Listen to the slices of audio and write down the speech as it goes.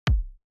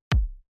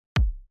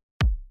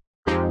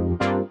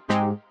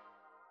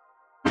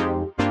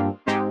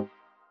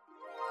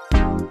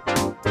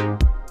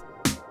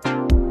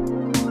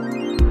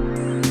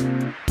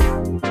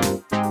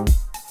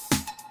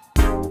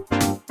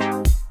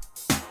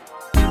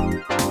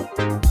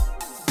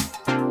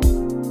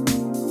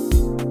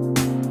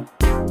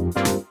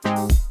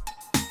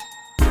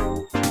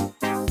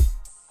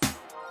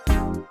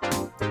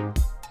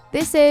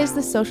This is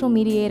The Social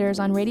Mediators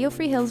on Radio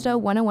Free Hillsdale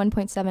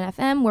 101.7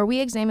 FM, where we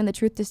examine the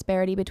truth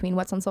disparity between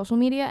what's on social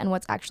media and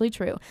what's actually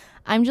true.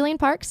 I'm Jillian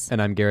Parks.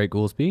 And I'm Garrett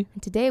Goolsby.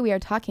 And today we are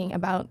talking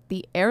about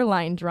the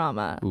airline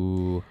drama.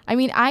 Ooh. I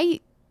mean, I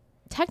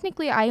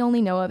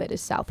only know of it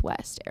as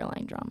Southwest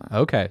airline drama.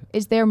 Okay.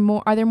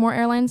 Are there more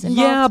airlines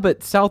involved? Yeah,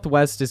 but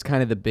Southwest is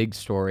kind of the big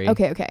story.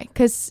 Okay.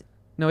 Because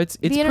no, it's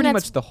pretty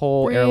much the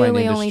whole airline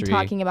industry. Really only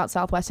talking about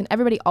Southwest, and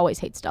everybody always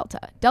hates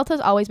Delta.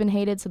 Delta's always been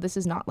hated, so this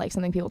is not like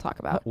something people talk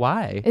about.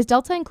 Why? Is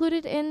Delta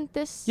included in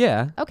this?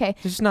 Yeah. Okay.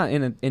 It's just not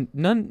in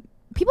none.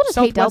 People just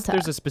hate Delta.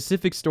 There's a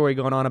specific story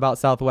going on about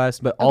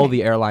Southwest, but all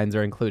the airlines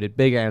are included,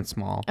 big and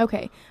small.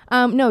 Okay.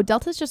 No,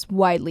 Delta's just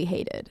widely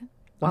hated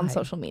on Why?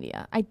 social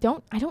media. I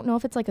don't know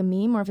if it's like a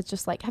meme or if it's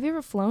just like, have you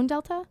ever flown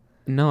Delta?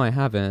 No, I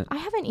haven't. I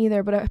haven't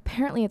either, but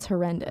apparently it's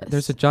horrendous.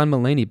 There's a John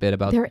Mulaney bit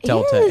about Delta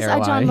Airlines. There is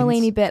a John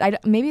Mulaney bit.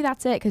 Maybe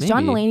that's it, because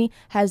John Maybe. Mulaney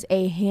has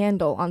a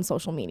handle on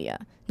social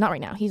media. Not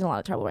right now. He's in a lot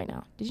of trouble right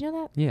now. Did you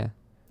know that? Yeah.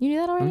 You knew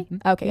that already?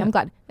 Mm-hmm. Okay, Yeah. I'm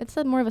glad. It's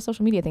more of a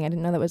social media thing. I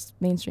didn't know that was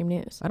mainstream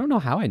news. I don't know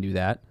how I knew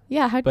that.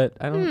 Yeah. But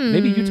I don't.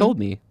 Maybe you told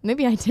me.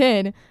 Maybe I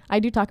did. I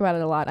do talk about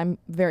it a lot. I'm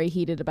very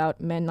heated about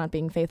men not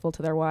being faithful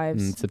to their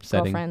wives, It's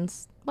upsetting.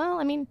 girlfriends. Well,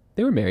 I mean,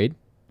 They were married.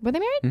 were they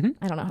married?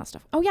 Mm-hmm. I don't know how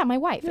stuff. Oh yeah, my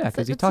wife. Yeah,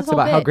 because he That's talks his whole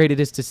about how bit. great it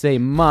is to say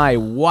my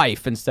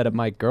wife instead of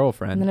my And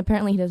girlfriend. then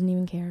apparently he doesn't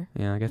even care.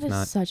 Yeah, I guess That is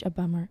not. such a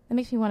bummer. That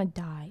makes me want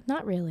to die.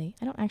 Not really.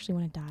 I don't actually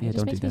want to die. Yeah, It just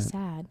don't makes do me that.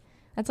 sad.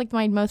 That's like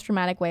my most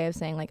dramatic way of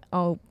saying like,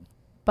 oh,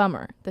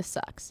 bummer. This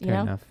sucks. You Fair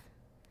know? enough.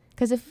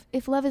 Because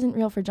if love isn't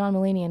real for John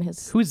Mulaney and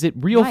his, Who is it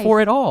real wife, for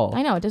at all?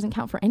 I know it doesn't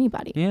count for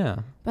anybody.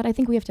 Yeah, But I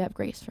think we have to have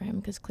grace for him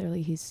because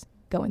clearly he's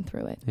going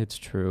through it. it's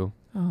true.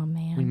 Oh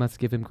man. We must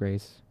give him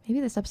grace.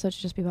 Maybe this episode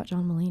should just be about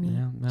John Mulaney.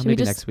 Yeah, well, Should we maybe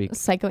just next week.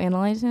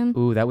 psychoanalyze him?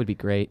 Ooh, that would be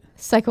great.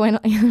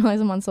 Psychoanalyze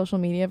him on social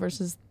media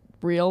versus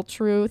real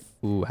truth.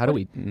 Ooh, how do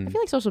we? I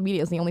feel like social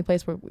media is the only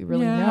place where we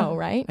really Yeah, know,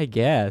 right? I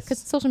guess. Because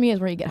social media is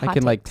where you get hot I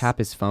can like takes. tap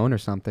his phone or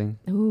something.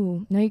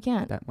 Ooh, no, you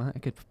can't. That well, I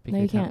could. No,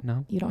 you can't.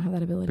 No, You don't have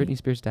that ability. Britney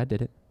Spears' dad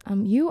did it.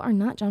 You are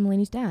not John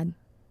Mulaney's dad.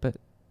 But-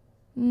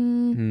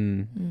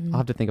 Mm. I'll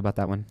have to think about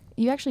that one.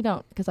 You actually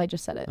don't, because I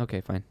just said it.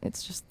 Okay, fine.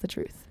 It's just the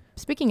truth.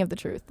 Speaking of the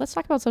truth, let's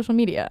talk about social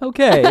media.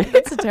 Okay.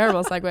 It's a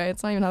terrible segue.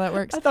 It's not even how that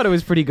works. I thought it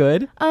was pretty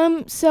good.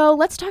 So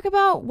let's talk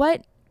about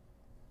what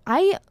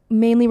I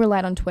mainly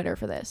relied on Twitter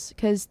for this,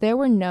 because there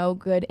were no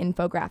good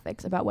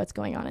infographics about what's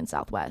going on in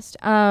Southwest,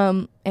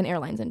 and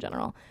airlines in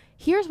general.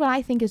 Here's what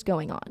I think is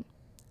going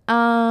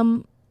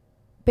on.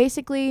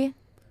 Basically,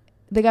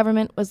 the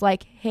government was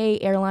like, hey,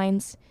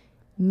 airlines,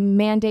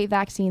 mandate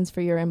vaccines for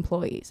your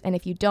employees. And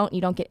if you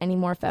don't get any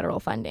more federal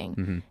funding.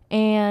 Mm-hmm.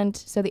 And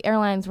so the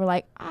airlines were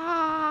like,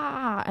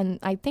 and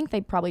I think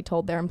they probably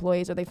told their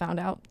employees, or they found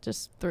out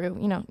just through,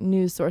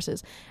 news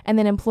sources. And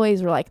then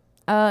employees were like,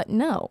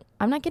 no,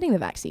 I'm not getting the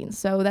vaccine.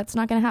 So that's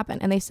not going to happen.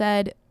 And they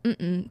said,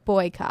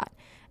 boycott.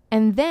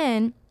 And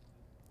then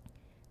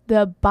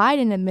the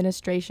Biden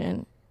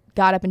administration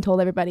got up and told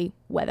everybody,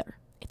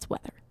 it's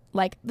weather.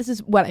 Like, this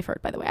is what I've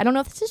heard, by the way. I don't know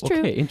if this is true.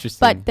 Okay,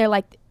 interesting. But they're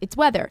like, it's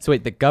weather. So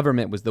wait, the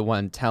government was the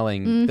one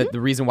telling that the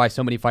reason why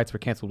so many flights were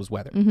canceled was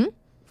weather. Mm-hmm.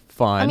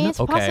 Fun. I mean, it's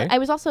okay. I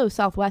was also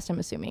Southwest, I'm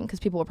assuming, because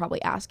people were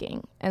probably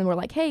asking. And we're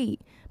like, hey.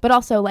 But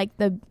also, like,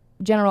 the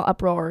general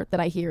uproar that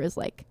I hear is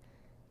like,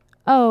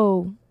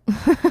 oh,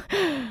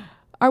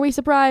 are we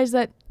surprised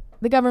that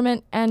the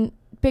government and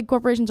big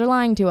corporations are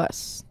lying to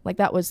us? Like,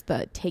 that was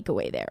the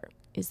takeaway there,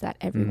 is that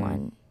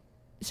everyone.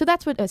 So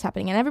that's what was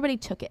happening. And everybody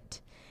took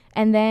it.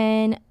 And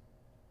then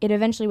it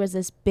eventually was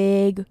this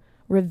big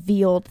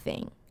revealed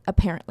thing,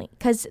 apparently.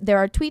 Because there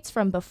are tweets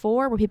from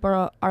before where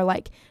people are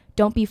like,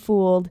 don't be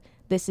fooled.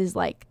 This is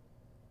like,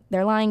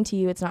 they're lying to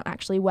you. It's not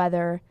actually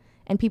weather.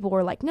 And people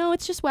were like, no,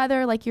 it's just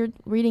weather. Like, you're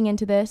reading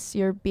into this.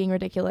 You're being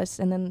ridiculous.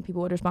 And then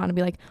people would respond and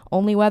be like,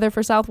 only weather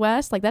for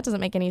Southwest? Like, that doesn't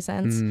make any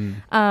sense.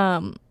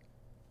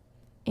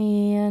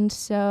 And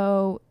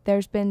so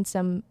there's been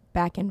some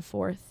back and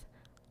forth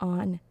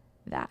on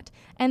that.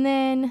 And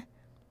then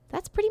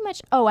that's pretty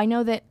much, I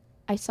know that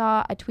I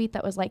saw a tweet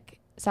that was like,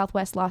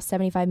 Southwest lost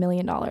 $75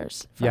 million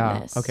from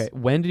this. Okay.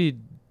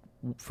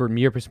 From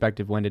your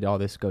perspective, when did all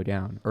this go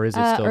down? Or is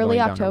it still early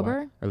going October. down?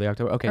 or what? Early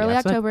October? Okay. Early yeah,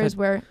 so October is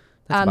where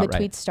that's the about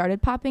right. tweets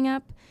started popping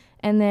up.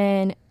 And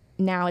then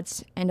now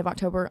it's end of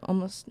October,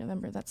 almost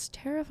November. That's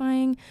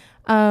terrifying.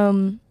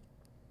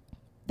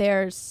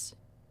 There's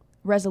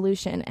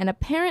resolution. And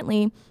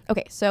apparently,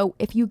 okay, so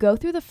if you go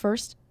through the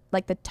first,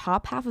 like the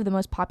top half of the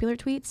most popular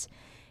tweets,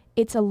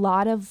 it's a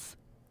lot of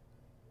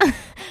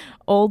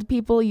old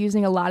people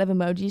using a lot of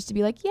emojis to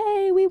be like,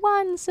 yay, we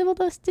won, civil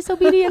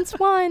disobedience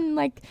won.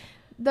 Like,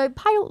 the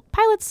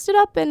pilots stood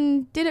up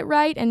and did it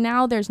right, and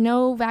now there's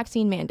no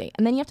vaccine mandate.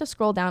 And then you have to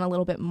scroll down a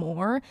little bit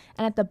more,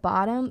 and at the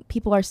bottom,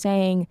 people are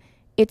saying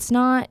it's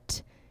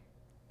not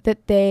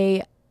that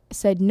they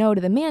said no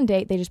to the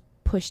mandate. They just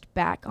pushed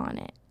back on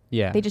it.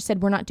 Yeah. They just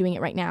said, we're not doing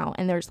it right now.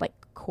 And there's like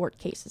court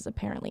cases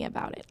apparently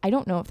about it. I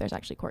don't know if there's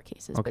actually court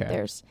cases, Okay. but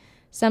there's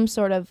some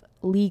sort of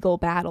legal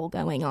battle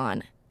going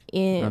on.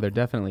 No, there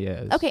definitely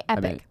is. Okay,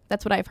 epic. I mean,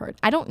 That's what I've heard.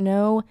 I don't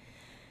know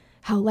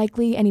how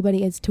likely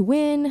anybody is to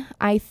win.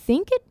 I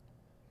think it...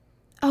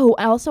 Oh,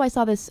 also I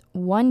saw this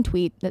one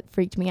tweet that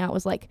freaked me out.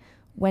 Was like,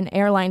 when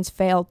airlines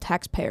fail,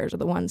 taxpayers are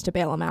the ones to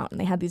bail them out. And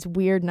they had these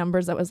weird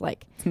numbers that was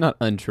like... it's not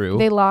untrue.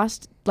 They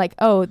lost, like,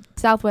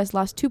 Southwest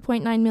lost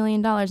 $2.9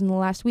 million in the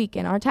last week,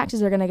 and our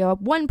taxes are going to go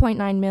up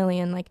 $1.9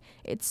 million. Like,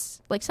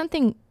 it's like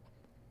something...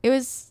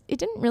 It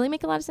didn't really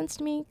make a lot of sense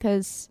to me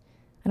because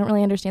I don't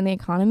really understand the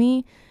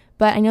economy.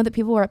 But I know that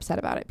people were upset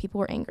about it. People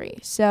were angry.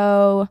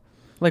 So...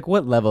 Like,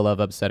 what level of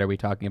upset are we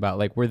talking about?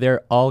 Like, were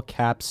there all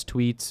caps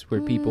tweets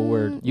where people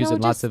were using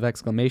lots of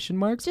exclamation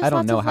marks? I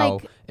don't know how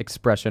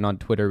expression on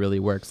Twitter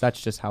really works.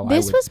 That's just how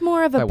this was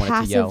more of a wanted to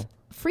passive... yell.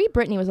 Free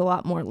Britney was a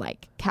lot more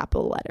like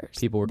capital letters.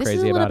 People were This is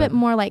crazy a little about bit it.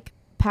 more like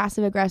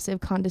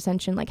passive-aggressive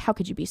condescension. Like, how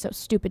could you be so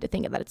stupid to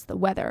think that it's the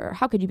weather? Or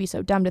how could you be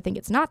so dumb to think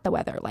it's not the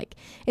weather? Like,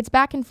 it's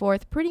back and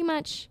forth. Pretty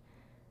much,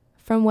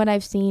 from what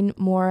I've seen,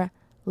 more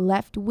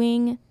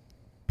left-wing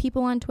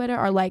people on Twitter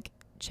are like,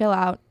 chill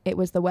out, it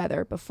was the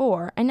weather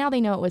before. And now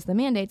they know it was the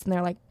mandates, and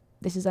they're like,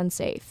 this is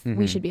unsafe.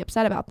 We should be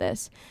upset about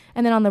this.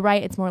 And then on the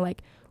right, it's more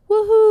like,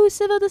 woohoo,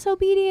 civil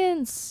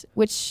disobedience,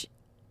 which,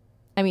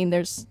 I mean,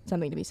 there's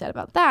something to be said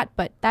about that,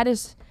 but that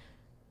is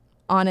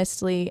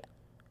honestly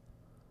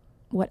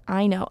what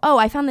I know. Oh,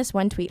 I found this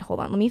one tweet.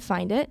 Hold on, let me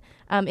find it.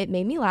 It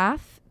made me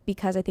laugh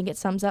because I think it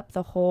sums up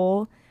the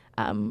whole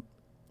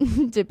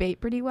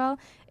debate pretty well.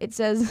 It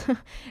says,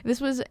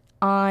 this was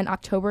on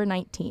October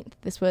 19th.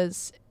 This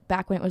was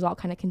back when it was all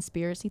kind of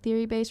conspiracy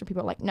theory based, where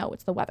people are like, no,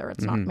 it's the weather,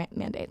 it's not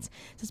mandates.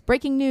 It says,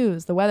 breaking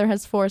news, the weather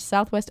has forced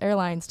Southwest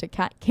Airlines to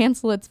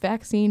cancel its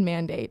vaccine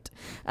mandate,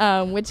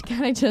 which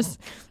kind of just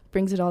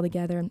brings it all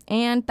together.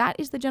 And that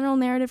is the general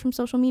narrative from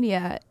social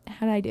media.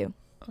 How did I do?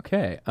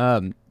 Okay.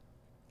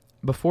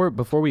 Before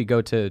we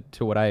go to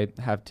what I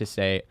have to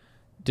say,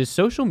 does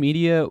social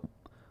media...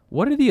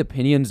 What are the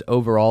opinions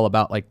overall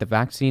about like the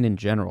vaccine in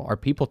general? Are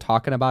people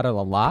talking about it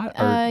a lot?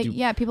 Or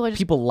Yeah, people are just...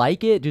 people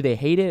like it? Do they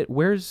hate it?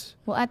 Where's...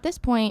 Well, at this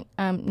point,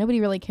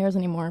 nobody really cares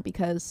anymore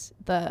because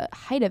the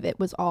height of it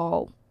was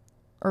all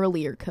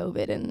earlier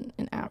COVID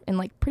and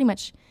like pretty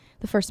much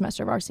the first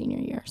semester of our senior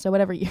year. So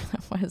whatever year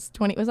that was,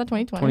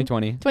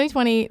 2020?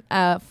 2020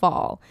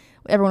 fall.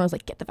 Everyone was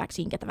like, get the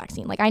vaccine, get the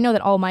vaccine. Like, I know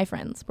that all my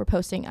friends were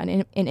posting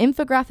an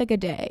infographic a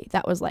day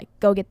that was like,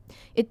 go get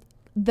it.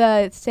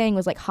 The saying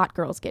was like, hot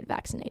girls get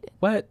vaccinated.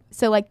 What?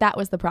 So like that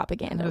was the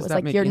propaganda. It was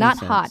like, you're not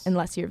hot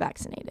unless you're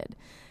vaccinated.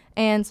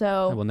 And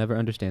so I will never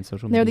understand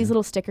social media. there were these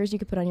little stickers you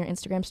could put on your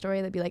Instagram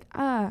story that'd be like,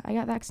 I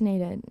got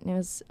vaccinated. And it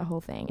was a whole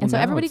thing. And so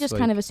everybody just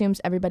kind of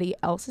assumes everybody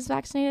else is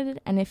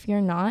vaccinated. And if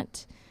you're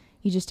not,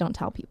 you just don't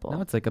tell people.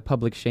 No, it's like a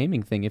public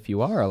shaming thing if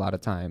you are a lot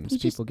of times.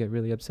 People get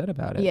really upset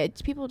about it. Yeah,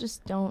 people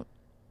just don't.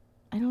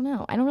 I don't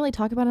know. I don't really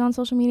talk about it on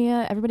social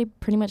media. Everybody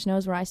pretty much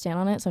knows where I stand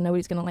on it. So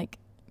nobody's going to like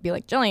be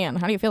like, Jillian,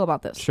 how do you feel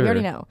about this? Sure. We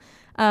already know.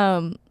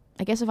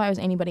 I guess if I was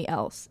anybody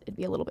else, it'd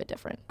be a little bit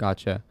different.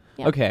 Gotcha.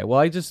 Yeah. Okay,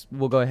 well,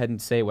 we'll go ahead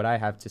and say what I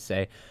have to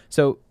say.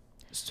 So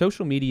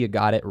social media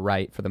got it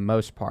right for the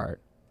most part.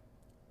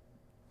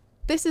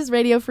 This is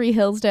Radio Free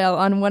Hillsdale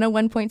on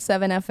 101.7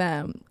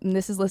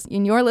 FM.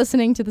 And you're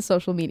listening to the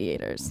Social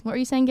Mediators. What were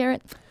you saying,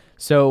 Garrett?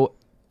 So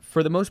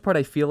for the most part,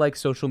 I feel like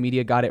social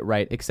media got it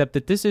right, except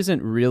that this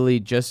isn't really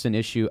just an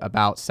issue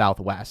about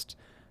Southwest.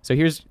 So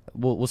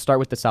we'll start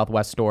with the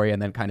Southwest story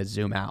and then kind of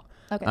zoom out.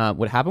 Okay.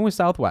 What happened with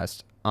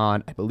Southwest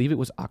on, I believe it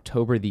was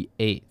October the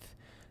 8th.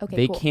 Okay,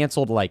 they cool.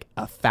 canceled like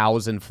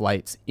 1,000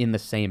 flights in the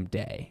same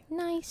day.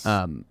 Nice.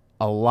 A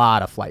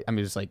lot of flights. I mean,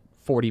 it was like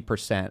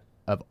 40%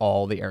 of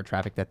all the air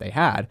traffic that they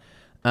had.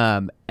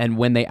 And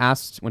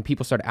when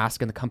people started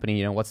asking the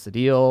company, what's the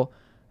deal?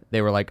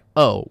 They were like,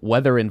 oh,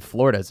 weather in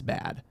Florida is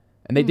bad.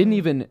 And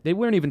they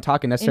weren't even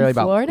talking necessarily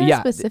about Florida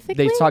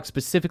specifically? They talked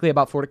specifically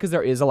about Florida because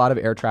there is a lot of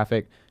air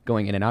traffic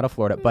going in and out of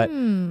Florida. But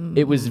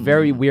it was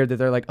very weird that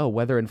they're like, oh,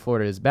 weather in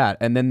Florida is bad.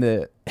 And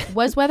then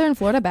was weather in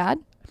Florida bad?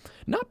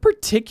 Not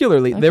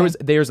particularly. Okay.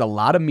 There's a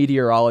lot of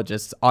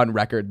meteorologists on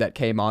record that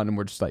came on and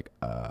were just like,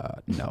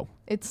 no.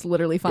 It's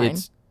literally fine.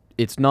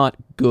 It's not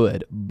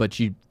good, but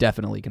you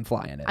definitely can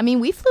fly in it. I mean,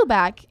 we flew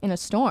back in a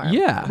storm.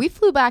 Yeah. We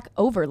flew back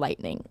over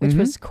lightning, which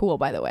was cool,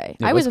 by the way.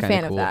 I was a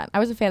fan of that. I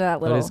was a fan of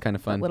that little. That is kind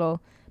of fun.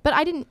 But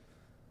I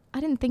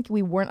didn't think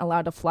we weren't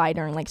allowed to fly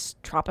during like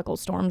tropical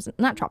storms.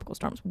 Not tropical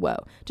storms. Whoa.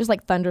 Just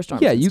like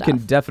thunderstorms. Yeah, and you stuff. can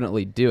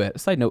definitely do it.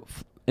 Side note,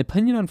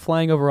 opinion on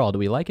flying overall. Do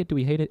we like it? Do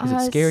we hate it? Is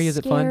it scary? Is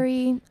it fun?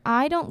 Scary.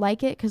 I don't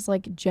like it because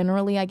like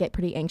generally I get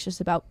pretty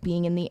anxious about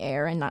being in the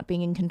air and not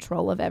being in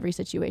control of every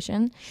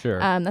situation. Sure.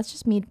 That's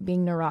just me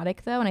being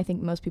neurotic though, and I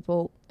think most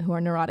people who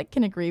are neurotic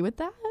can agree with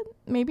that.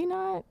 Maybe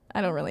not.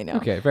 I don't really know.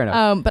 Okay, fair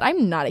enough. But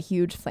I'm not a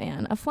huge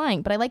fan of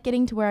flying, but I like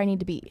getting to where I need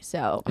to be,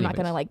 so I'm not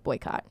gonna like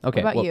boycott.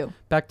 Okay. What about you?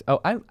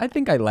 I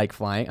think I like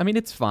flying. I mean,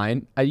 it's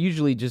fine. I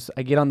usually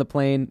I get on the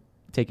plane,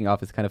 taking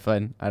off is kind of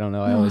fun. I don't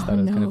know. I always thought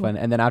it was kind of fun.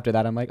 And then after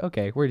that, I'm like,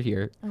 okay, we're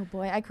here. Oh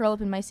boy, I curl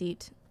up in my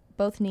seat,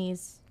 both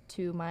knees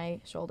to my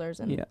shoulders,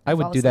 and Yeah, I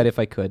would do that if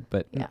I could,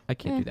 but Yeah. I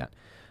can't do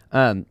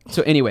that.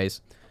 So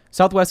anyways,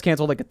 Southwest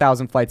canceled like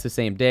 1,000 flights the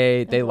same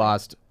day. They boy.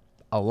 lost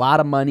a lot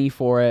of money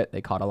for it.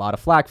 They caught a lot of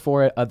flack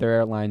for it. Other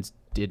airlines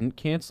didn't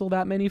cancel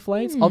that many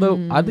flights.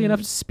 Although, oddly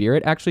enough,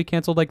 Spirit actually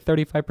canceled like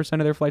 35% of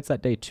their flights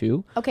that day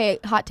too. Okay,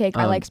 hot take.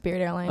 I like Spirit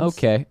Airlines.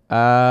 Okay. Do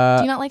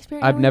you not like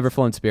Spirit I've Airlines? never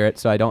flown Spirit,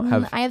 so I don't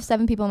have... I have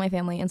 7 people in my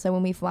family, and so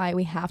when we fly,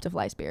 we have to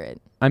fly Spirit.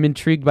 I'm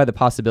intrigued by the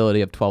possibility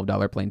of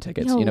 $12 plane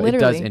tickets. No, It does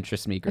literally.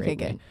 interest me greatly.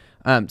 Okay,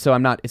 good. So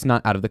it's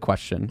not out of the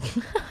question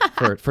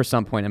for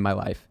some point in my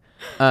life.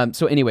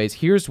 So anyways,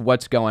 here's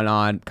what's going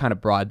on kind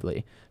of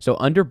broadly. So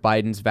under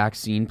Biden's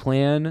vaccine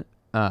plan,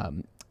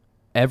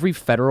 every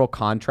federal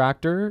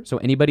contractor, so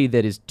anybody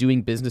that is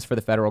doing business for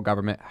the federal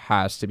government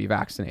has to be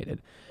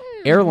vaccinated.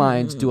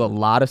 Airlines do a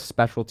lot of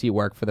specialty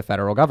work for the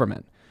federal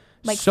government.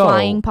 Like So-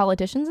 flying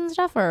politicians and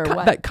stuff, or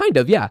what? That kind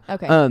of, yeah.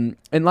 Okay.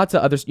 And lots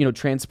of other,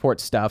 transport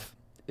stuff.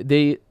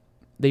 They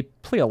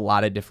play a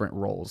lot of different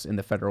roles in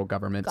the federal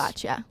government.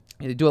 Gotcha.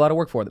 They do a lot of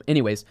work for them.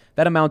 Anyways,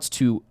 that amounts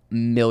to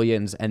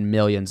millions and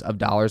millions of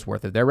dollars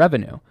worth of their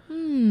revenue.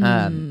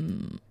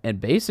 And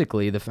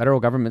basically, the federal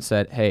government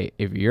said, hey,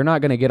 if you're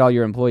not going to get all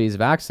your employees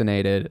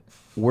vaccinated,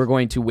 we're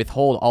going to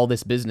withhold all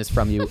this business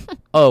from you.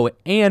 Oh,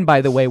 and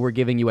by the way, we're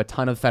giving you a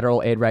ton of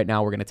federal aid right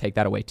now. We're going to take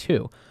that away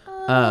too.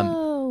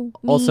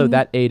 Also,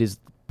 that aid is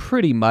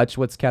pretty much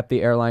what's kept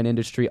the airline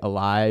industry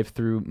alive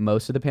through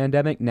most of the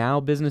pandemic. Now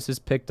businesses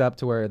picked up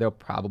to where they'll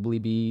probably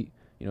be,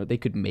 they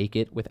could make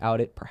it without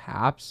it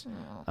perhaps.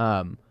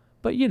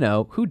 But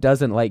who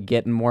doesn't like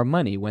getting more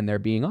money when they're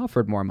being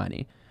offered more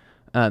money?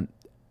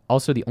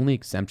 Also, the only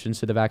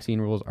exemptions to the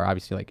vaccine rules are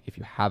obviously like if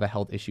you have a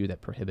health issue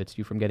that prohibits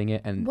you from getting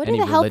it. And What do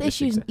any the health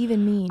religious issues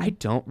even mean? I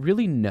don't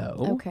really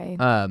know. Okay.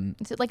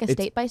 Is it like a it's-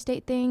 state by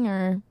state thing,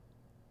 or?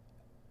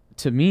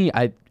 To me,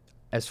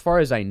 as far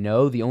as I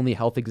know, the only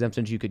health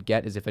exemptions you could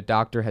get is if a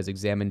doctor has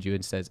examined you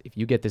and says, if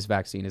you get this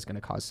vaccine, it's going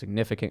to cause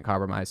significant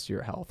compromise to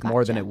your health,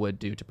 more than Gotcha. it would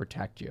do to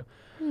protect you.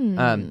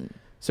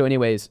 So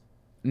anyways,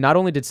 not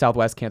only did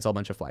Southwest cancel a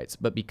bunch of flights,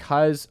 but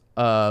because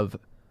of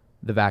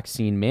the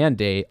vaccine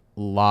mandate,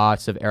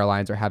 lots of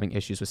airlines are having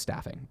issues with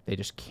staffing. They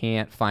just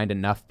can't find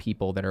enough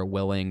people that are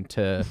willing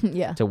to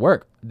Yeah. to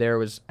work. There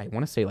was, I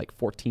want to say, like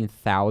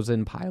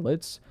 14,000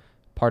 pilots,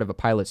 part of a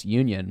pilots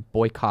union,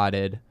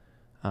 boycotted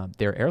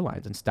their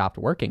airlines and stopped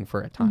working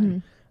for a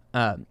time.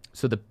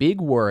 So the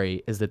big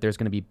worry is that there's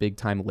going to be big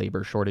time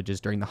labor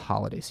shortages during the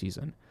holiday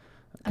season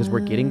because we're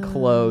getting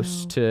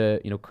close to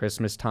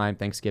Christmas time,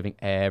 Thanksgiving.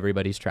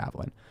 Everybody's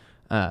traveling.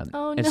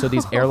 And so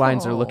these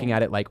airlines are looking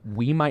at it like,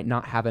 we might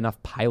not have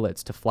enough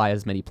pilots to fly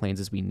as many planes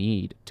as we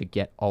need to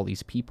get all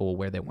these people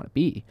where they want to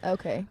be.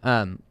 Okay.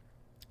 And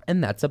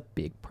that's a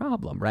big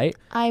problem, right?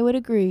 I would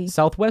agree.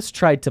 Southwest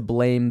tried to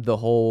blame the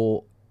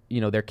whole,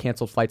 their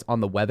canceled flights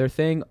on the weather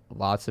thing.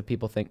 Lots of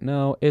people think,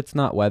 no, it's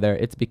not weather.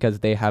 It's because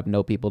they have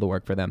no people to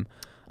work for them.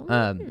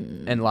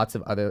 And lots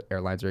of other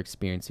airlines are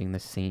experiencing the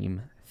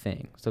same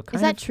thing. So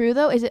Is that true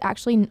though? Is it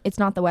actually? It's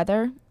not the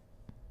weather.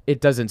 It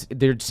doesn't.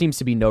 There seems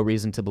to be no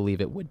reason to believe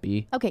it would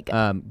be. Okay,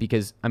 good.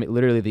 Because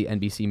literally, the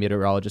NBC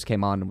meteorologist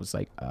came on and was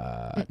like,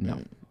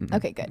 "No,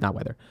 Okay, good. not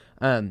weather."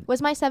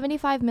 Was my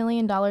 $75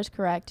 million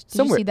correct? Did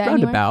Somewhere you see that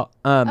anywhere?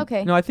 roundabout.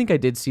 Okay. No, I think I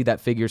did see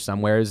that figure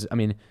somewhere.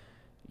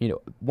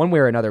 One way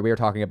or another, we were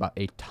talking about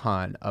a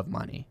ton of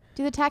money.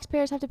 Do the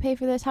taxpayers have to pay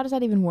for this? How does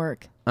that even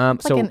work?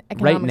 So an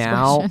economics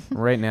question.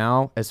 right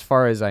now, as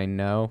far as I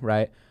know,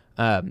 right,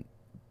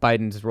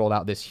 Biden's rolled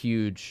out this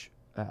huge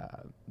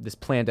this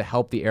plan to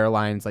help the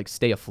airlines like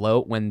stay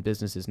afloat when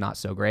business is not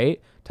so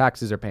great.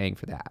 Taxes are paying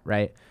for that,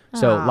 right?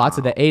 So lots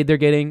of the aid they're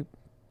getting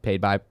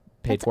paid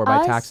That's for by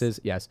us? taxes.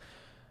 Yes.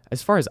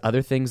 As far as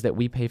other things that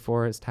we pay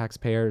for as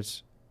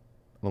taxpayers,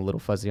 I'm a little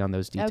fuzzy on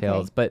those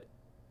details, Okay. but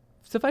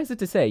suffice it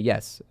to say,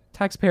 yes,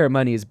 taxpayer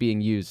money is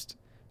being used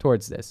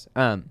towards this.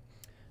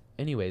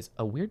 Anyways,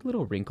 a weird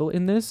little wrinkle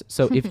in this.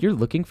 So if you're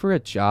looking for a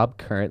job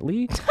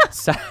currently,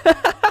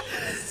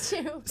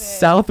 Stupid.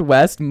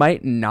 Southwest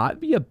might not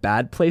be a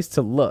bad place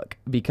to look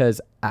because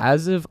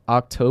as of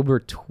October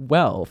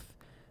 12th,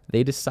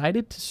 they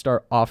decided to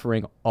start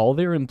offering all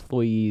their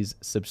employees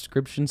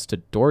subscriptions to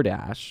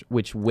DoorDash,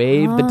 which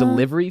waive the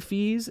delivery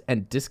fees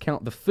and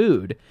discount the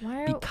food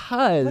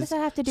because what does that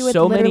have to do with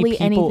so literally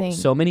many people, anything?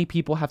 so many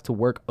people have to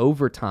work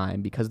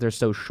overtime because they're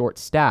so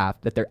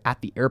short-staffed that they're at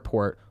the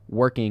airport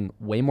working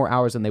way more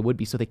hours than they would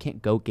be, so they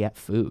can't go get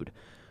food.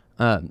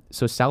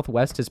 So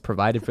Southwest has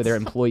provided for their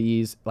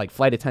employees, like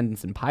flight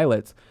attendants and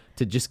pilots,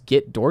 to just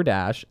get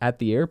DoorDash at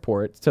the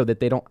airport so that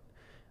they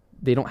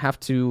don't have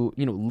to,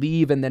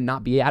 leave and then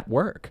not be at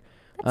work.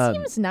 That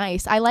seems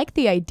nice. I like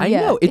the idea.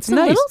 I know, it's nice.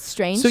 a little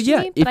strange So, to yeah,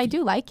 me, but I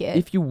do like it.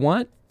 If you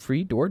want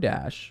free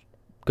DoorDash,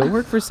 go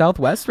work for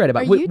Southwest right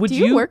about. Do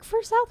you work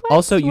for Southwest?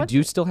 Also, you What's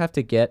do still have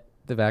to get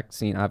the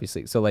vaccine,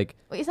 obviously. So like,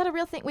 Wait, is that a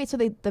real thing? Wait, so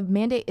the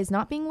mandate is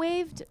not being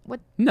waived? What?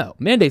 no,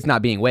 mandate's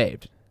not being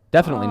waived.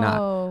 Definitely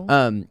Oh.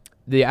 not.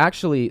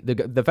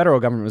 The federal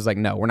government was like,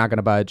 no, we're not going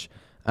to budge.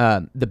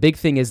 The big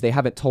thing is they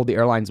haven't told the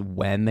airlines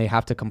when they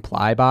have to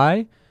comply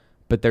by,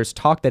 but there's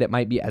talk that it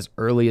might be as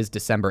early as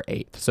December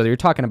 8th. So you're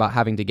talking about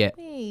having to get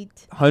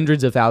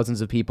hundreds of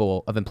thousands of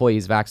people, of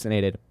employees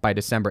vaccinated by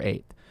December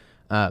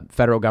 8th.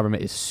 Federal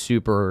government is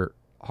super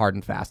hard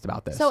and fast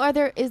about this. So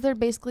is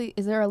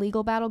there a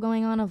legal battle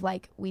going on of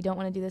like, we don't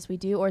want to do this, we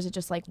do, or is it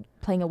just like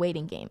playing a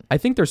waiting game? I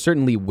think there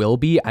certainly will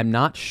be. I'm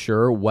not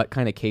sure what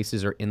kind of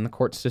cases are in the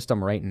court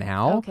system right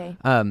now. Okay.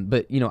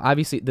 But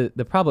obviously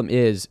the problem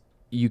is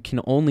you can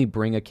only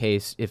bring a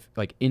case if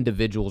like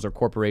individuals or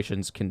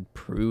corporations can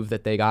prove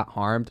that they got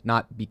harmed,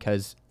 not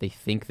because they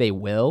think they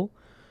will.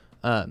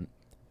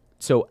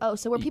 So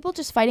were people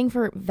just fighting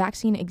for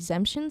vaccine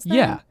exemptions then?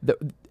 Yeah, the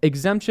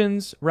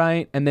exemptions,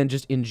 right? And then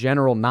just in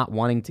general not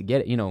wanting to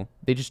get it,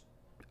 they just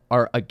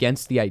are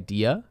against the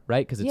idea,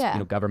 right? Because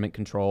it's government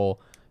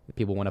control.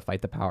 People want to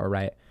fight the power,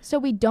 right? So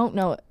we don't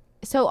know.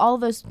 So all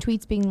those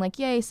tweets being like,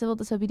 "Yay, civil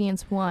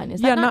disobedience won."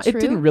 Is that not true?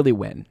 It didn't really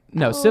win.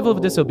 No, civil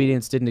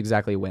disobedience didn't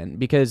exactly win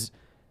because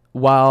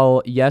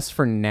while yes,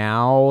 for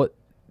now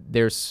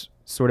there's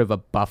sort of a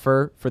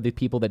buffer for the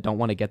people that don't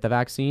want to get the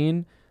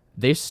vaccine,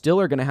 they still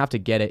are going to have to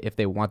get it if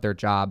they want their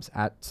jobs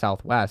at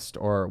Southwest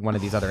or one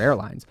of these other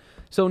airlines.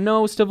 So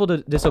no, civil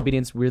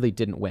disobedience really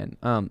didn't win.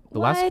 The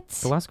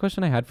last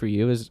question I had for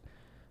you is,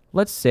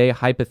 let's say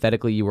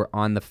hypothetically you were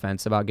on the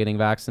fence about getting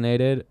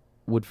vaccinated.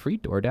 Would free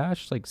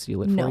DoorDash like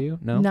seal it for you?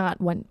 No, not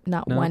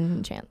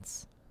one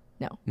chance.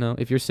 No,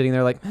 if you're sitting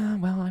there like,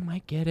 well, I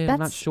might get it. I'm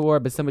not sure,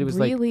 but somebody was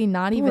like,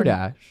 not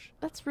DoorDash.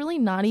 That's really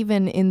not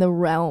even in the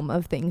realm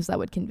of things that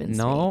would convince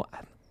me. No.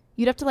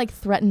 You'd have to like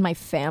threaten my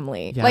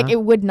family. Yeah. Like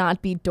it would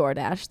not be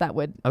DoorDash that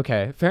would.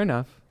 Okay, fair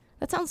enough.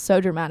 That sounds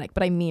so dramatic,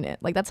 but I mean it.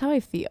 Like that's how I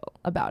feel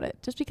about it.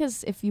 Just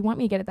because if you want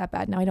me to get it that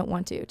bad, now I don't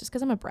want to. Just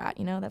because I'm a brat,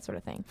 that sort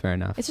of thing. Fair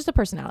enough. It's just a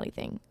personality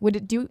thing. Would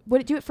it do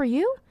it for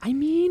you? I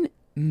mean,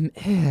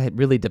 it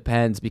really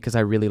depends because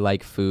I really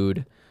like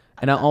food.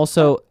 And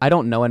I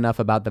don't know enough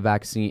about the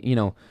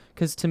vaccine,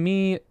 because to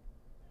me,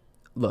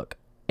 look,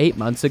 8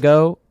 months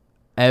ago,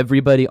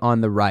 everybody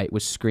on the right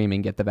was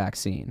screaming, get the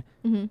vaccine.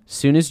 Mm-hmm.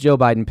 Soon as Joe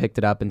Biden picked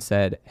it up and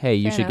said, hey,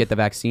 you should get the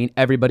vaccine,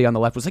 everybody on the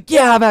left was like,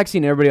 yeah,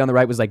 vaccine. Everybody on the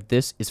right was like,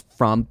 this is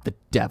from the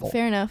devil.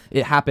 Fair enough.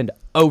 It happened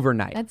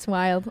overnight. That's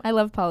wild. I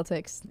love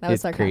politics. That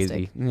was sarcastic.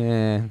 Crazy.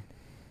 Yeah.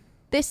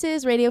 This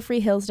is Radio Free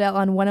Hillsdale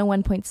on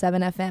 101.7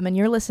 FM, and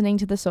you're listening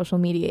to The Social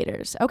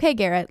Mediators. Okay,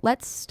 Garrett,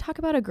 let's talk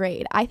about a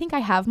grade. I think I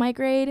have my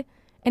grade,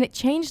 and it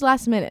changed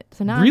last minute,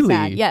 so now I'm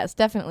sad. Yes,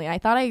 definitely.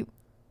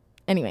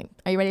 Anyway,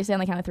 are you ready to say on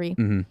the count of three?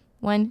 Mm-hmm.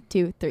 1,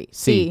 2, 3.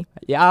 C.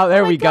 Yeah,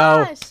 there we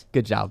go.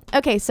 Good job.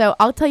 Okay, so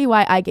I'll tell you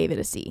why I gave it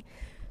a C.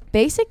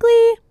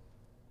 Basically,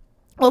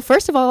 well,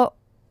 first of all,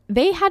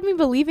 they had me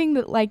believing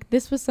that, like,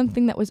 this was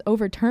something that was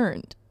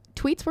overturned.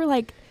 Tweets were,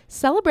 like,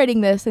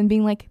 celebrating this and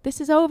being like,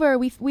 this is over,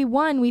 we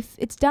won,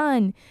 it's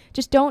done,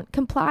 just don't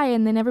comply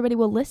and then everybody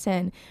will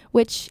listen,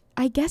 which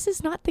I guess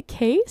is not the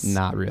case.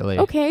 Not really.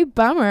 Okay,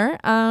 bummer.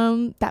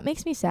 That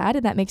makes me sad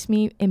and that makes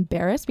me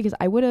embarrassed because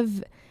I would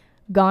have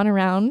gone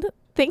around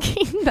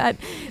thinking that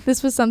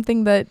this was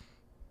something that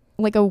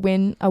like a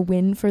win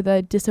for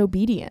the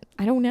disobedient.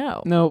 I don't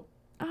know. Nope.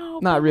 Oh,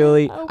 not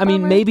really. I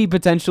mean, maybe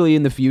potentially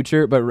in the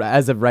future, but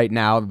as of right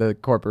now, the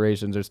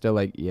corporations are still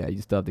like, yeah, you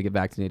still have to get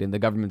vaccinated. And the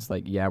government's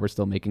like, yeah, we're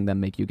still making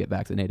them make you get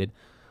vaccinated.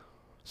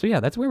 So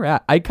yeah, that's where we're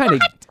at.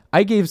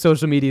 I gave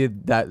social media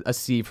that a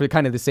C for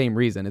kind of the same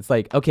reason. It's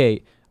like,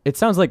 okay, it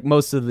sounds like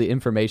most of the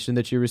information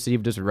that you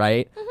received is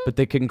right, but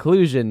the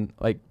conclusion,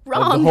 like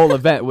of the whole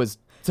event was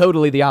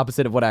totally the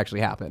opposite of what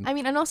actually happened. I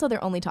mean, and also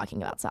they're only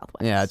talking about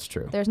Southwest. Yeah, that's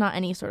true. There's not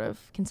any sort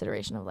of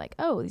consideration of like,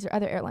 oh, these are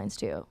other airlines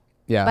too.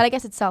 Yeah. But I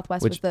guess it's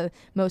Southwest was the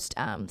most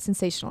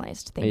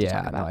sensationalized thing to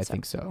talk about. Yeah, no, I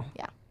think so.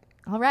 Yeah.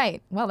 All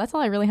right. Well, that's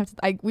all I really have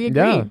to... we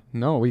agree. Yeah,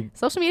 no,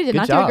 social media did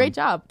not do a great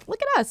job.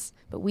 Look at us.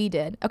 But we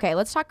did. Okay,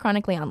 let's talk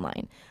Chronically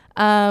Online.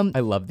 I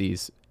love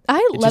these.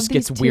 It just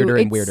gets weirder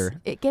and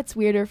weirder. It gets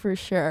weirder for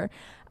sure.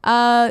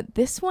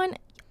 This one...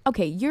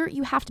 Okay,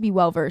 you have to be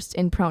well-versed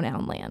in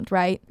pronoun land,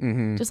 right?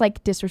 Mm-hmm. Just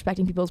like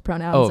disrespecting people's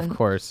pronouns. Oh, of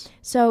course.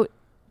 So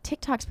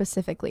TikTok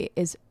specifically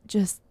is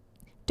just...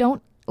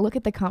 Don't look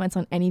at the comments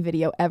on any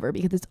video ever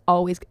because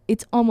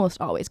it's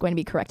almost always going to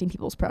be correcting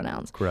people's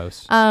pronouns.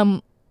 Gross.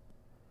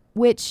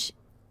 Which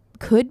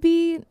could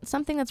be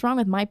something that's wrong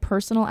with my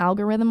personal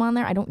algorithm on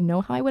there. I don't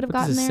know how I would have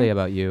gotten there. What does it say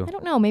about you? I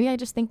don't know. Maybe I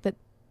just think that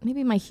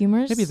maybe my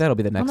humor's Maybe that'll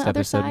be the next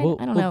episode.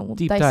 We'll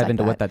deep dive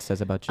into what that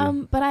says about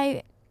you. But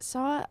I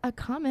saw a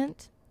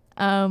comment,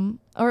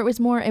 or it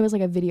was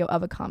like a video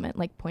of a comment,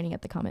 like pointing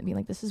at the comment, being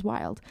like, "This is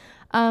wild,"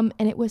 and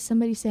it was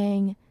somebody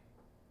saying,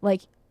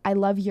 like, "I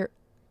love your,"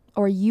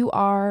 or "You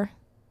are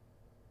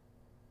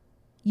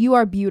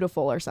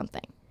beautiful," or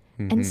something,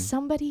 and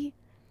somebody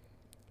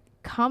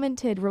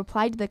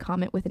replied to the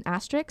comment with an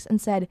asterisk and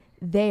said,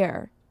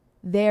 they're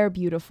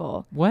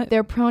beautiful. What?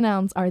 Their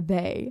pronouns are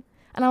they.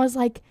 And I was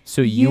like,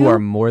 so you are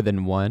more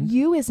than one?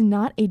 You is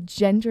not a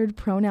gendered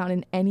pronoun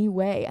in any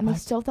way. And they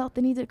still felt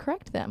the need to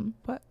correct them.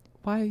 What?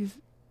 Why?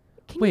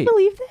 Can you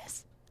believe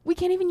this? We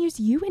can't even use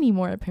you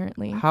anymore,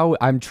 apparently. How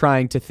I'm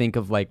trying to think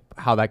of like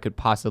how that could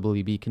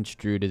possibly be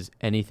construed as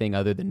anything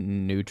other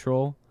than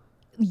neutral.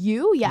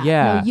 You? Yeah.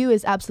 Yeah. No, you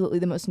is absolutely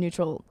the most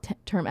neutral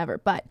term ever.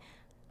 But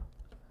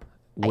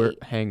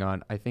Hang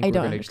on. I think I we're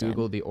don't going to understand.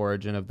 Google the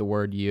origin of the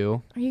word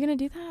you. are you going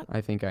to do that?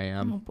 I think I Oh,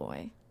 am.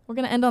 boy. We're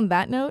going to end on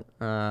that note.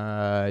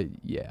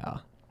 Yeah.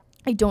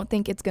 I don't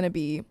think it's going to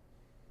be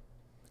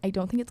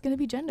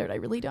gendered. I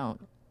really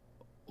don't.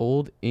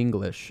 Old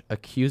English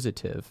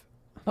accusative.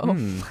 Oh.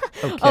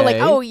 Okay. Oh, like,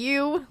 oh,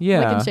 you?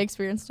 Yeah. Like in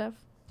Shakespeare and stuff?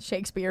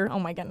 Shakespeare. Oh,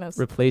 my goodness.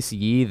 Replace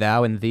ye,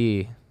 thou, and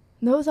thee.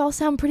 Those all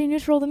sound pretty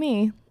neutral to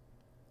me.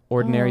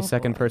 Ordinary Oh,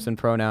 second boy. person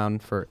pronoun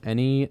for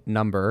any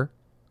number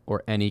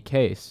or any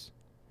case.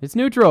 It's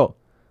neutral.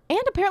 And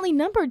apparently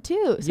numbered,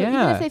 too. So even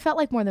Yeah. if they felt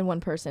like more than one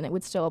person, it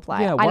would still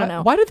apply. Yeah. I don't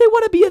know. Why do they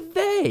want to be a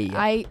they?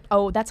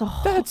 That's a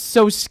whole That's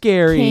so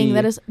scary. King.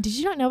 Did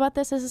you not know about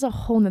this? This is a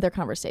whole nother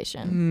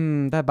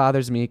conversation. That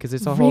bothers me because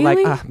it's a whole like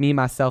Really? me,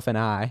 myself, and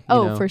I.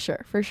 For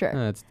sure.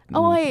 It's,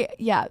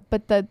 Yeah.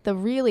 But the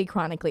really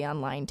chronically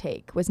online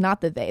take was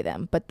not the they,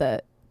 them, but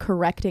the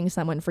correcting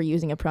someone for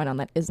using a pronoun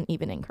that isn't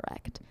even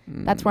incorrect.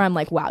 That's where I'm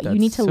like, wow, you That's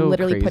need to so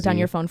literally put down crazy.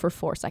 your phone for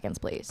 4 seconds,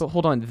 please. But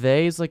hold on,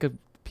 they is like a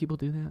people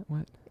do that?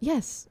 What?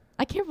 Yes.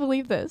 I can't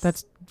believe this.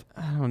 That's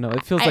I don't know.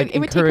 It feels I- like it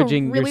would take a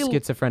encouraging really your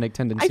schizophrenic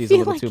tendencies a feel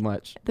little like- too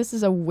much. This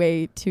is a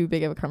way too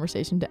big of a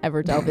conversation to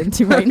ever delve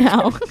into right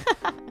now.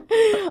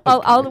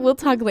 We'll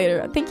talk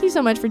later. Thank you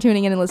so much for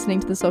tuning in and listening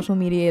to the Social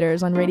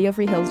Mediators on Radio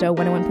Free Hillsdale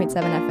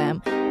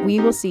 101.7 FM. We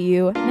will see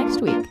you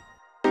next week.